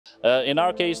In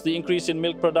our case, the increase in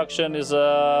milk production is,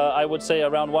 I would say,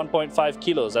 around 1.5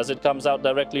 kilos as it comes out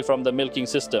directly from the milking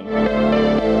system.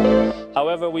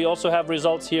 However, we also have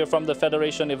results here from the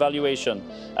Federation evaluation,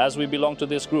 as we belong to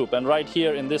this group. And right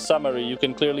here in this summary, you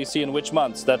can clearly see in which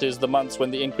months, that is the months when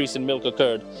the increase in milk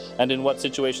occurred, and in what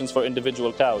situations for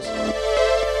individual cows.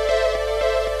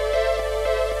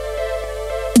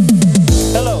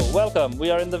 Hello, welcome. We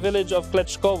are in the village of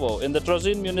Kleczkowo in the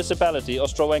Trozyn municipality,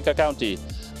 Ostrołęka County.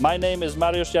 My name is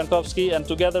Mariusz Jankowski, and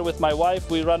together with my wife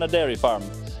we run a dairy farm.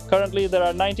 Currently there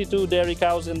are 92 dairy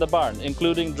cows in the barn,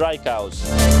 including dry cows.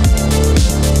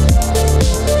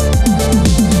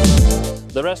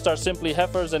 The rest are simply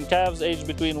heifers and calves aged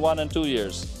between 1 and 2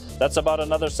 years. That's about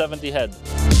another 70 head.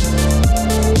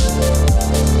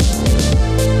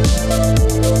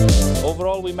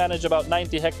 Overall, we manage about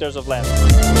 90 hectares of land.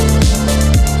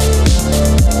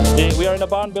 We are in a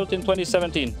barn built in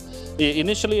 2017.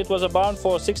 Initially, it was a barn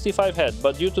for 65 head,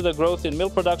 but due to the growth in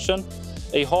milk production,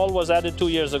 a hall was added 2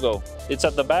 years ago. It's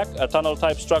at the back, a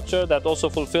tunnel-type structure that also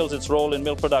fulfills its role in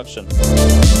milk production.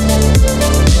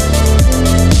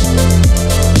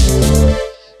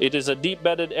 It is a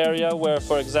deep-bedded area where,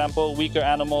 for example, weaker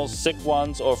animals, sick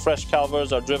ones, or fresh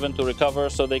calvers are driven to recover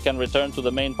so they can return to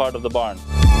the main part of the barn.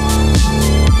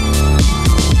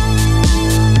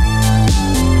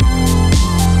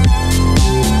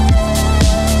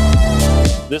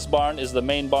 This barn is the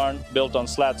main barn, built on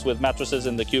slats with mattresses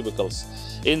in the cubicles.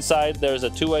 Inside, there is a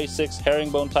 2A6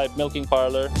 herringbone-type milking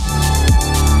parlor,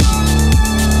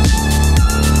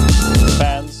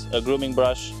 fans, a grooming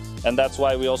brush, and that's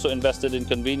why we also invested in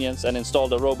convenience and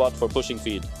installed a robot for pushing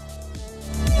feed.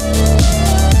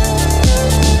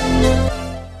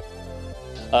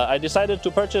 I decided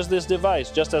to purchase this device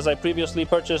just as I previously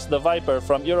purchased the Viper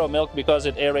from Euromilk because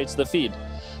it aerates the feed.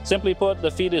 Simply put,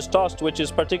 the feed is tossed, which is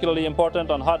particularly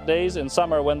important on hot days. In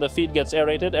summer, when the feed gets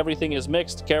aerated, everything is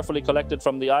mixed, carefully collected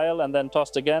from the aisle, and then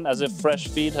tossed again as if fresh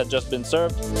feed had just been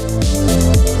served.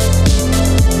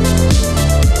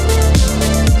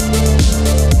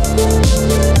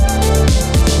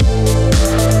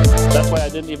 That's why I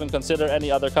didn't even consider any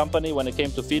other company when it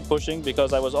came to feed pushing,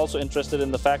 because I was also interested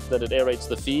in the fact that it aerates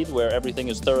the feed where everything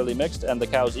is thoroughly mixed and the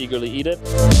cows eagerly eat it.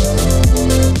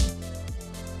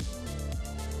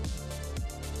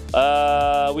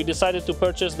 We decided to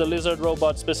purchase the Lizard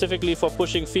robot specifically for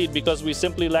pushing feed because we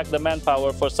simply lack the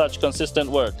manpower for such consistent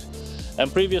work.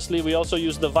 And previously we also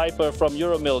used the Viper from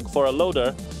Euromilk for a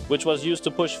loader, which was used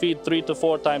to push feed 3 to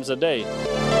 4 times a day.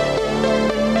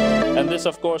 And this,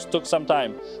 of course, took some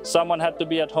time. Someone had to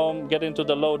be at home, get into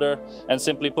the loader, and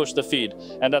simply push the feed.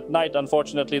 And at night,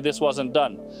 unfortunately, this wasn't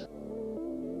done.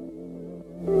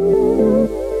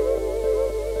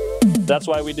 That's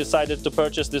why we decided to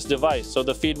purchase this device, so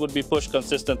the feed would be pushed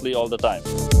consistently all the time.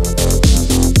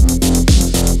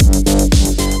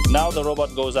 Now the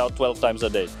robot goes out 12 times a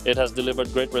day. It has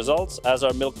delivered great results, as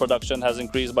our milk production has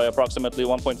increased by approximately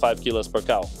 1.5 kilos per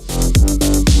cow.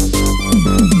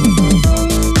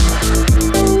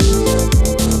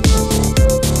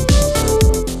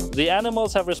 The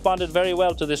animals have responded very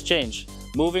well to this change,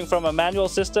 moving from a manual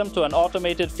system to an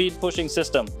automated feed pushing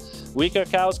system. Weaker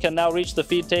cows can now reach the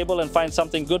feed table and find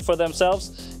something good for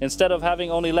themselves, instead of having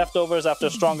only leftovers after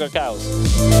stronger cows.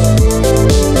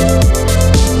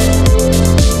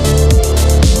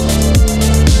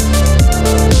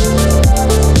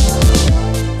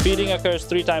 Feeding occurs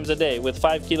 3 times a day, with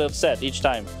 5 kilos set each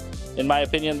time. In my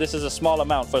opinion, this is a small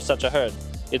amount for such a herd.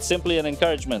 It's simply an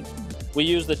encouragement. We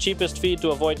use the cheapest feed to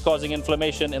avoid causing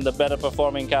inflammation in the better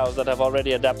performing cows that have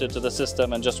already adapted to the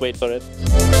system and just wait for it.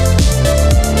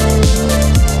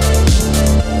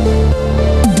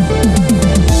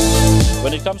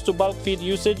 When it comes to bulk feed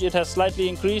usage, it has slightly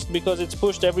increased because it's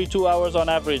pushed every 2 hours on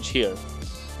average here.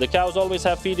 The cows always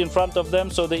have feed in front of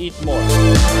them, so they eat more.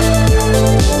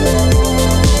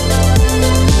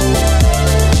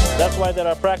 That's why there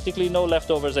are practically no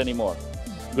leftovers anymore.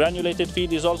 Granulated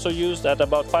feed is also used at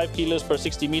about 5 kilos per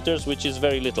 60 meters, which is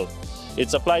very little.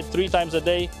 It's applied 3 times a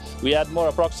day. We add more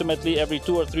approximately every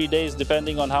 2 or 3 days,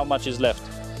 depending on how much is left.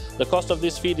 The cost of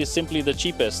this feed is simply the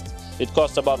cheapest. It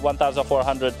costs about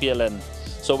 1,400 PLN.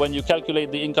 So when you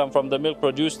calculate the income from the milk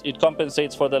produced, it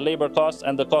compensates for the labor cost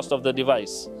and the cost of the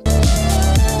device.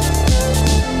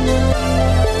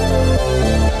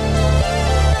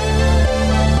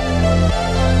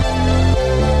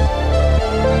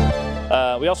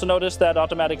 We also noticed that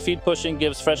automatic feed pushing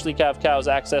gives freshly calved cows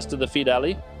access to the feed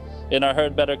alley. In our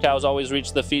herd, better cows always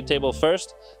reach the feed table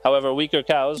first. However, weaker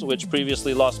cows, which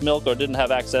previously lost milk or didn't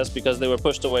have access because they were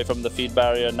pushed away from the feed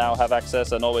barrier, now have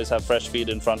access and always have fresh feed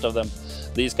in front of them.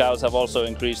 These cows have also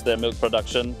increased their milk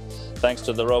production. Thanks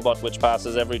to the robot which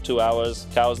passes every 2 hours,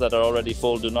 cows that are already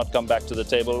full do not come back to the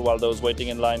table, while those waiting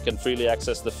in line can freely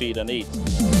access the feed and eat.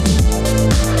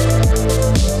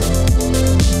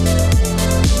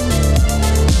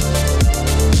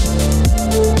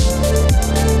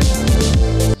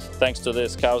 Thanks to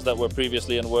this, cows that were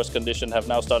previously in worse condition have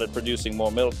now started producing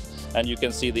more milk, and you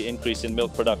can see the increase in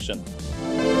milk production.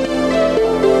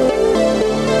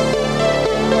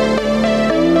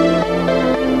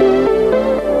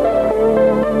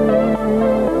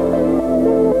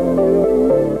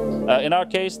 In our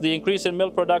case, the increase in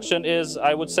milk production is,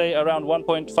 I would say, around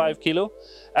 1.5 kilo,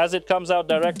 as it comes out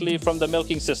directly from the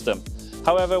milking system.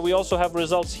 However, we also have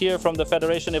results here from the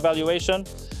Federation evaluation,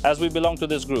 as we belong to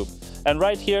this group. And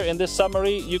right here in this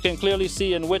summary, you can clearly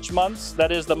see in which months,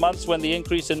 that is the months when the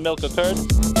increase in milk occurred,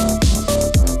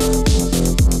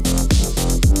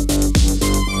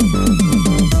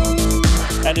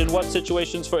 and in what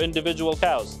situations for individual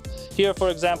cows. Here, for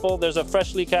example, there's a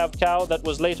freshly calved cow that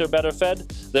was later better fed.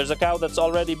 There's a cow that's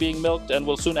already being milked and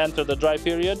will soon enter the dry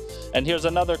period. And here's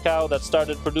another cow that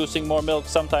started producing more milk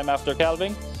sometime after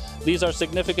calving. These are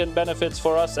significant benefits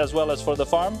for us as well as for the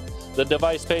farm. The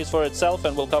device pays for itself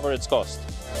and will cover its cost.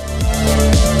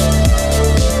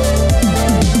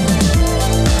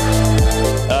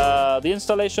 The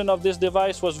installation of this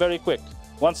device was very quick.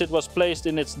 Once it was placed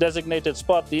in its designated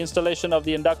spot, the installation of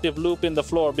the inductive loop in the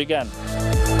floor began.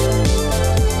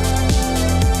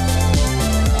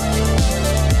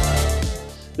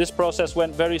 This process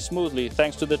went very smoothly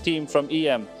thanks to the team from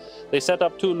EM. They set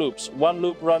up 2 loops. One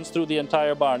loop runs through the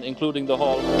entire barn, including the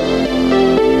hall,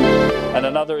 and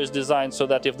another is designed so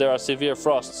that if there are severe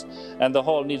frosts and the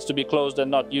hall needs to be closed and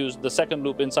not used, the second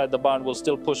loop inside the barn will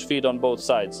still push feed on both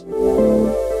sides.